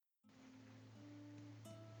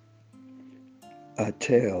A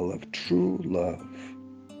Tale of True Love.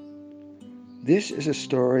 This is a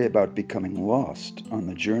story about becoming lost on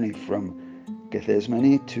the journey from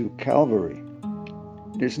Gethsemane to Calvary.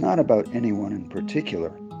 It is not about anyone in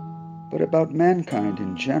particular, but about mankind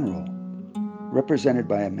in general, represented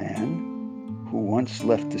by a man who once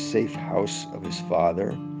left the safe house of his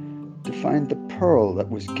father to find the pearl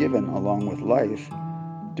that was given along with life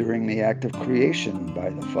during the act of creation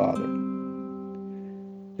by the Father.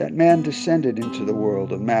 That man descended into the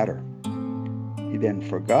world of matter. He then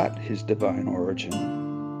forgot his divine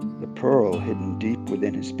origin, the pearl hidden deep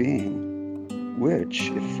within his being, which,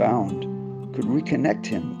 if found, could reconnect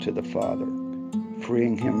him to the Father,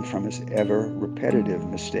 freeing him from his ever repetitive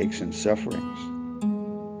mistakes and sufferings.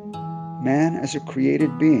 Man, as a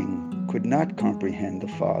created being, could not comprehend the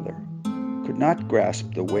Father, could not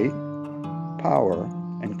grasp the weight, power,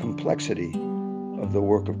 and complexity of the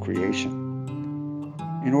work of creation.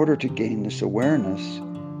 In order to gain this awareness,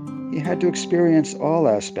 he had to experience all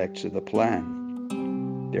aspects of the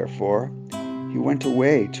plan. Therefore, he went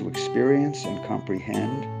away to experience and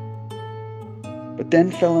comprehend, but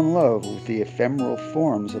then fell in love with the ephemeral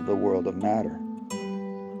forms of the world of matter.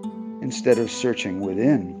 Instead of searching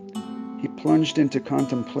within, he plunged into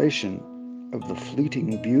contemplation of the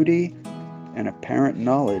fleeting beauty and apparent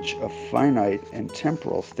knowledge of finite and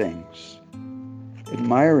temporal things.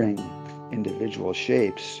 Admiring individual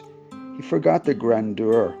shapes, he forgot the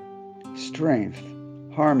grandeur, strength,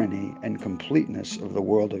 harmony, and completeness of the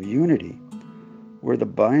world of unity, where the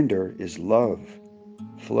binder is love,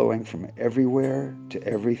 flowing from everywhere to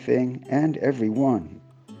everything and everyone,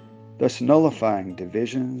 thus nullifying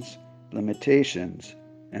divisions, limitations,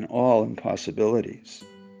 and all impossibilities.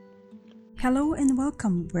 Hello and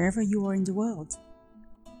welcome wherever you are in the world.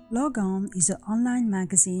 Log On is an online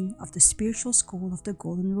magazine of the Spiritual School of the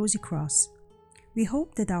Golden Rosy Cross. We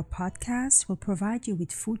hope that our podcast will provide you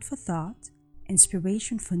with food for thought,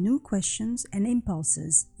 inspiration for new questions, and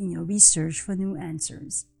impulses in your research for new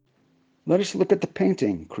answers. Let us look at the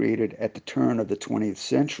painting created at the turn of the 20th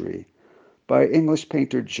century by English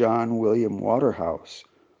painter John William Waterhouse,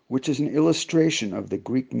 which is an illustration of the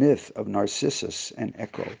Greek myth of Narcissus and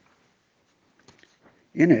Echo.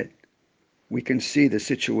 In it, we can see the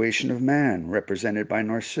situation of man represented by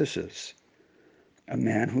Narcissus, a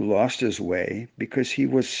man who lost his way because he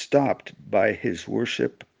was stopped by his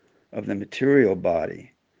worship of the material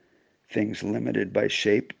body, things limited by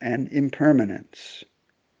shape and impermanence.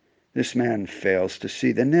 This man fails to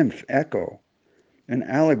see the nymph Echo, an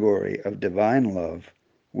allegory of divine love,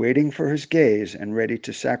 waiting for his gaze and ready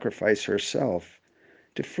to sacrifice herself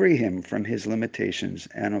to free him from his limitations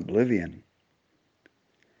and oblivion.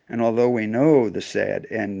 And although we know the sad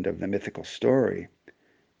end of the mythical story,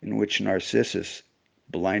 in which Narcissus,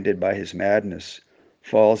 blinded by his madness,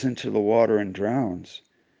 falls into the water and drowns,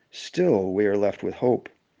 still we are left with hope.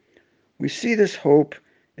 We see this hope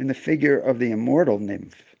in the figure of the immortal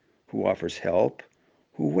nymph, who offers help,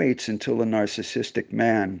 who waits until the narcissistic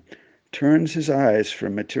man turns his eyes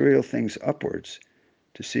from material things upwards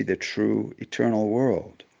to see the true eternal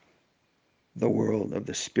world, the world of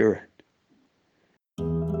the spirit.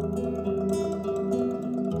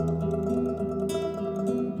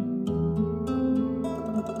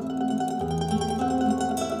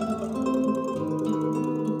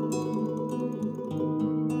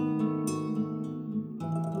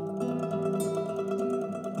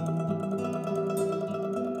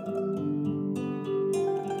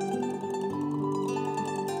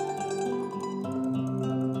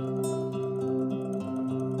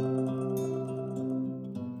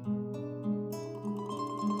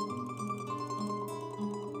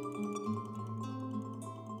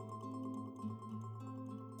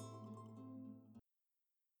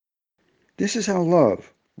 This is how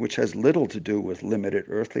love, which has little to do with limited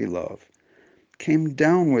earthly love, came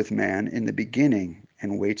down with man in the beginning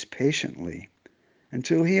and waits patiently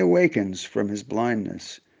until he awakens from his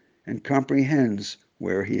blindness and comprehends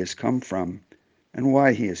where he has come from and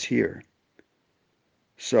why he is here.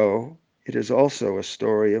 So, it is also a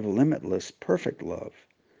story of limitless, perfect love,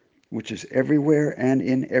 which is everywhere and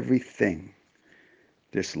in everything.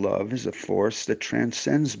 This love is a force that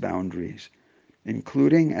transcends boundaries,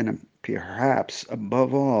 including and perhaps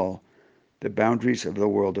above all the boundaries of the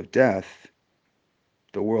world of death,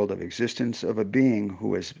 the world of existence of a being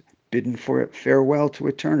who has bidden farewell to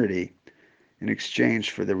eternity in exchange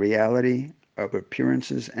for the reality of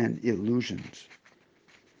appearances and illusions.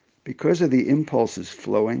 Because of the impulses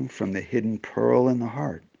flowing from the hidden pearl in the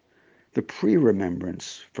heart, the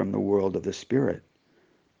pre-remembrance from the world of the spirit,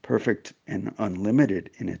 perfect and unlimited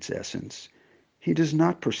in its essence, he does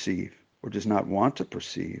not perceive or does not want to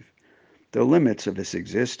perceive the limits of his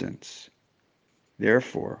existence.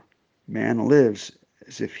 Therefore, man lives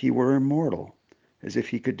as if he were immortal, as if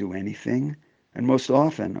he could do anything, and most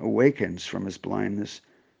often awakens from his blindness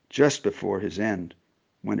just before his end,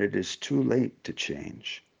 when it is too late to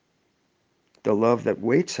change. The love that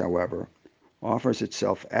waits, however, offers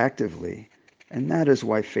itself actively, and that is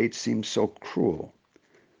why fate seems so cruel.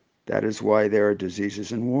 That is why there are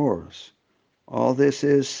diseases and wars. All this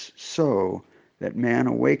is so that man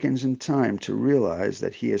awakens in time to realize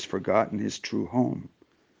that he has forgotten his true home,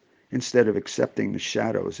 instead of accepting the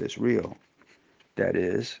shadows as real. That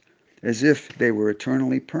is, as if they were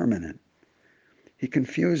eternally permanent. He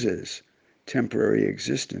confuses temporary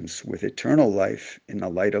existence with eternal life in the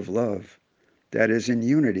light of love, that is in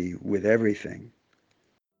unity with everything.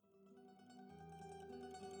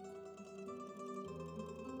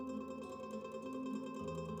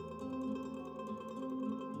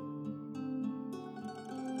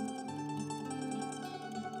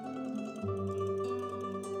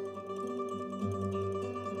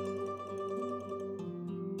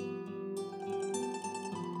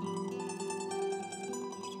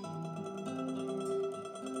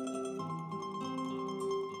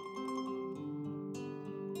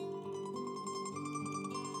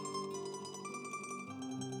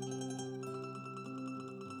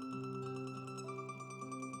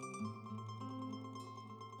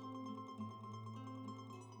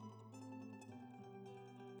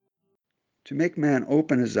 To make man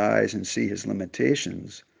open his eyes and see his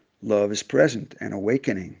limitations, love is present and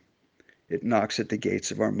awakening. It knocks at the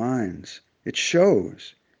gates of our minds. It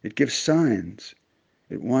shows. It gives signs.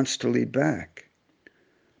 It wants to lead back.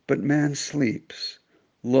 But man sleeps,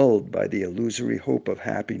 lulled by the illusory hope of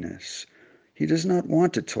happiness. He does not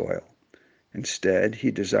want to toil. Instead,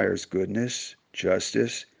 he desires goodness,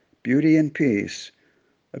 justice, beauty, and peace,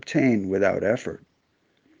 obtained without effort.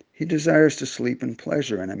 He desires to sleep in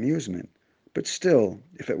pleasure and amusement, but still,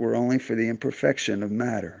 if it were only for the imperfection of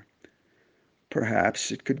matter.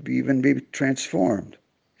 Perhaps it could even be transformed,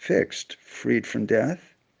 fixed, freed from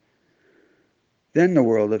death. Then the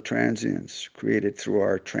world of transience, created through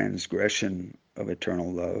our transgression of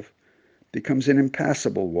eternal love, becomes an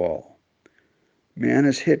impassable wall. Man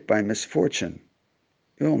is hit by misfortune,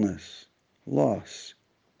 illness, loss,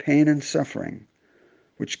 pain, and suffering,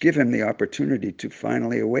 which give him the opportunity to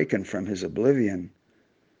finally awaken from his oblivion,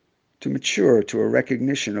 to mature to a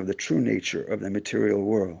recognition of the true nature of the material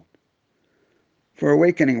world. For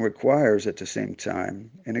awakening requires, at the same time,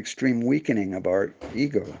 an extreme weakening of our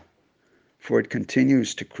ego, for it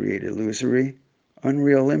continues to create illusory,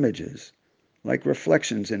 unreal images, like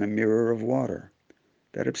reflections in a mirror of water,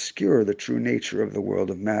 that obscure the true nature of the world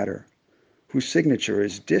of matter, whose signature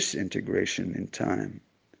is disintegration in time.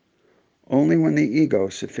 Only when the ego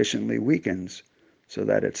sufficiently weakens so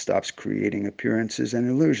that it stops creating appearances and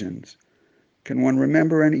illusions can one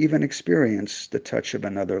remember and even experience the touch of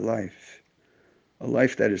another life, a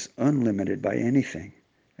life that is unlimited by anything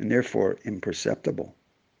and therefore imperceptible.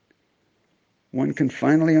 One can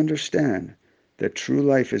finally understand that true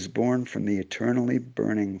life is born from the eternally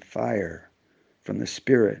burning fire, from the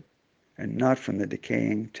spirit, and not from the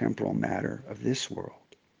decaying temporal matter of this world.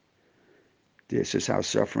 This is how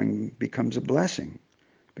suffering becomes a blessing,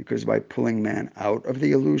 because by pulling man out of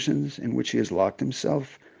the illusions in which he has locked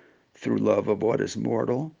himself through love of what is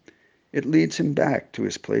mortal, it leads him back to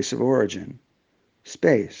his place of origin,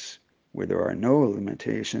 space, where there are no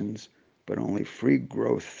limitations, but only free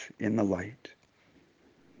growth in the light.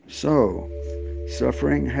 So,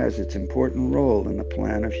 suffering has its important role in the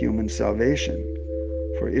plan of human salvation,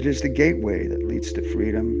 for it is the gateway that leads to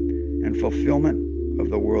freedom and fulfillment of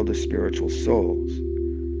the world of spiritual souls.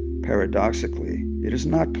 Paradoxically, it is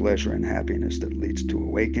not pleasure and happiness that leads to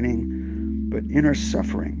awakening, but inner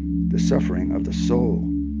suffering, the suffering of the soul.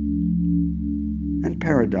 And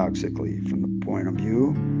paradoxically, from the point of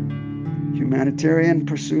view, humanitarian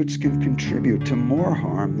pursuits can contribute to more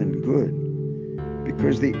harm than good,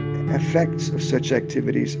 because the effects of such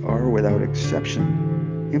activities are, without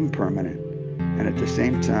exception, impermanent, and at the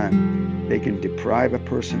same time, they can deprive a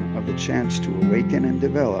person of the chance to awaken and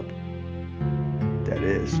develop, that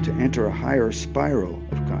is, to enter a higher spiral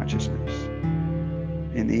of consciousness.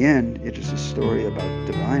 In the end, it is a story about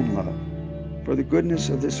divine love, for the goodness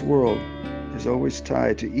of this world is always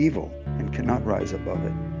tied to evil and cannot rise above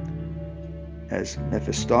it. As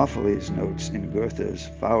Mephistopheles notes in Goethe's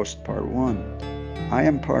Faust Part 1, I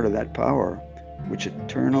am part of that power which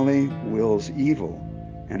eternally wills evil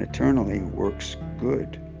and eternally works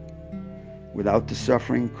good. Without the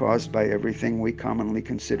suffering caused by everything we commonly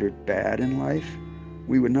consider bad in life,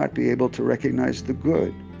 we would not be able to recognize the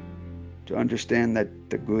good. to understand that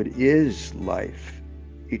the good is life,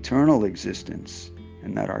 eternal existence,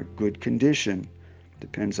 and that our good condition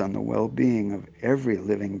depends on the well-being of every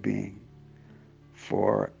living being.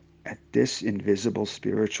 For at this invisible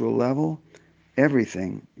spiritual level,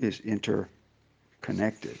 everything is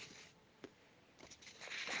interconnected.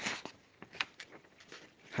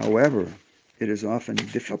 However, it is often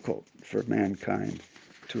difficult for mankind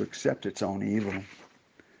to accept its own evil.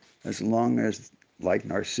 As long as, like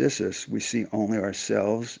Narcissus, we see only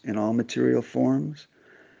ourselves in all material forms,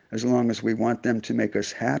 as long as we want them to make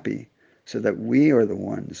us happy so that we are the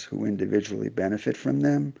ones who individually benefit from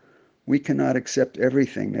them, we cannot accept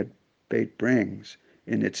everything that fate brings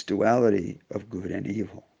in its duality of good and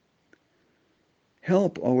evil.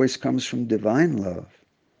 Help always comes from divine love.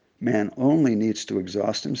 Man only needs to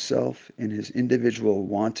exhaust himself in his individual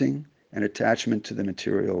wanting and attachment to the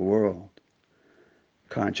material world.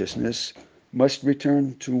 Consciousness must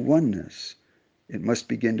return to oneness. It must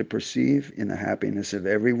begin to perceive in the happiness of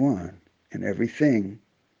everyone and everything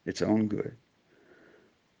its own good.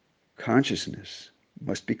 Consciousness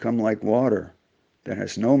must become like water that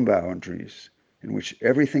has no boundaries, in which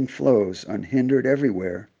everything flows unhindered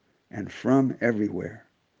everywhere and from everywhere.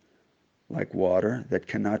 Like water that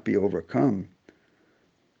cannot be overcome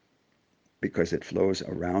because it flows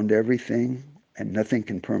around everything and nothing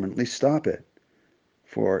can permanently stop it.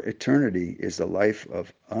 For eternity is the life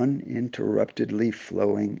of uninterruptedly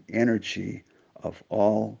flowing energy of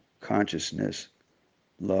all consciousness,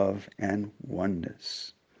 love, and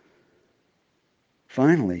oneness.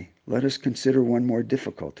 Finally, let us consider one more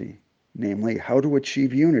difficulty, namely how to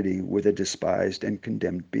achieve unity with a despised and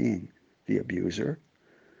condemned being, the abuser.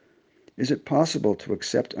 Is it possible to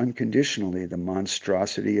accept unconditionally the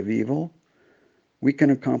monstrosity of evil? We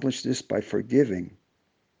can accomplish this by forgiving,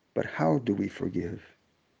 but how do we forgive?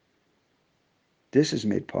 This is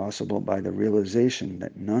made possible by the realization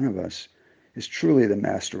that none of us is truly the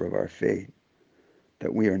master of our fate,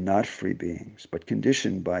 that we are not free beings, but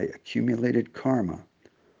conditioned by accumulated karma,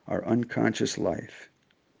 our unconscious life.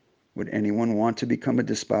 Would anyone want to become a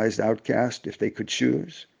despised outcast if they could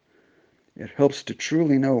choose? It helps to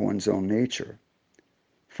truly know one's own nature,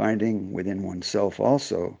 finding within oneself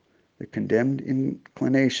also the condemned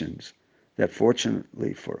inclinations that,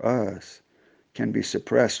 fortunately for us, can be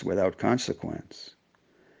suppressed without consequence.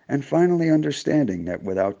 And finally understanding that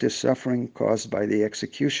without this suffering caused by the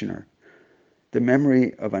executioner, the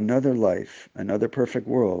memory of another life, another perfect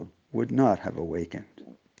world, would not have awakened.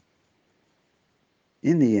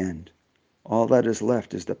 In the end, all that is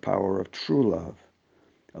left is the power of true love,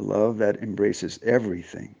 a love that embraces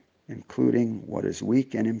everything, including what is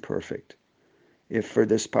weak and imperfect. If for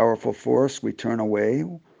this powerful force we turn away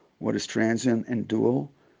what is transient and dual,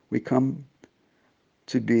 we come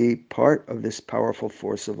to be part of this powerful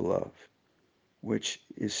force of love, which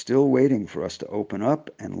is still waiting for us to open up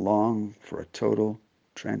and long for a total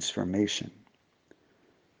transformation.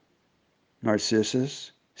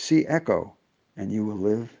 Narcissus, see Echo, and you will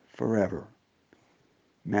live forever.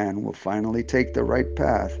 Man will finally take the right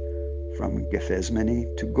path from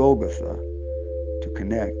Gethsemane to Golgotha to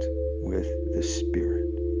connect with the Spirit.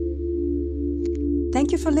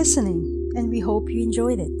 Thank you for listening, and we hope you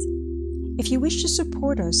enjoyed it. If you wish to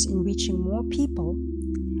support us in reaching more people,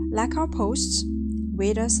 like our posts,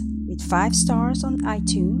 rate us with 5 stars on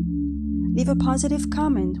iTunes, leave a positive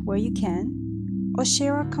comment where you can, or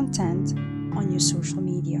share our content on your social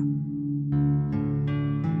media.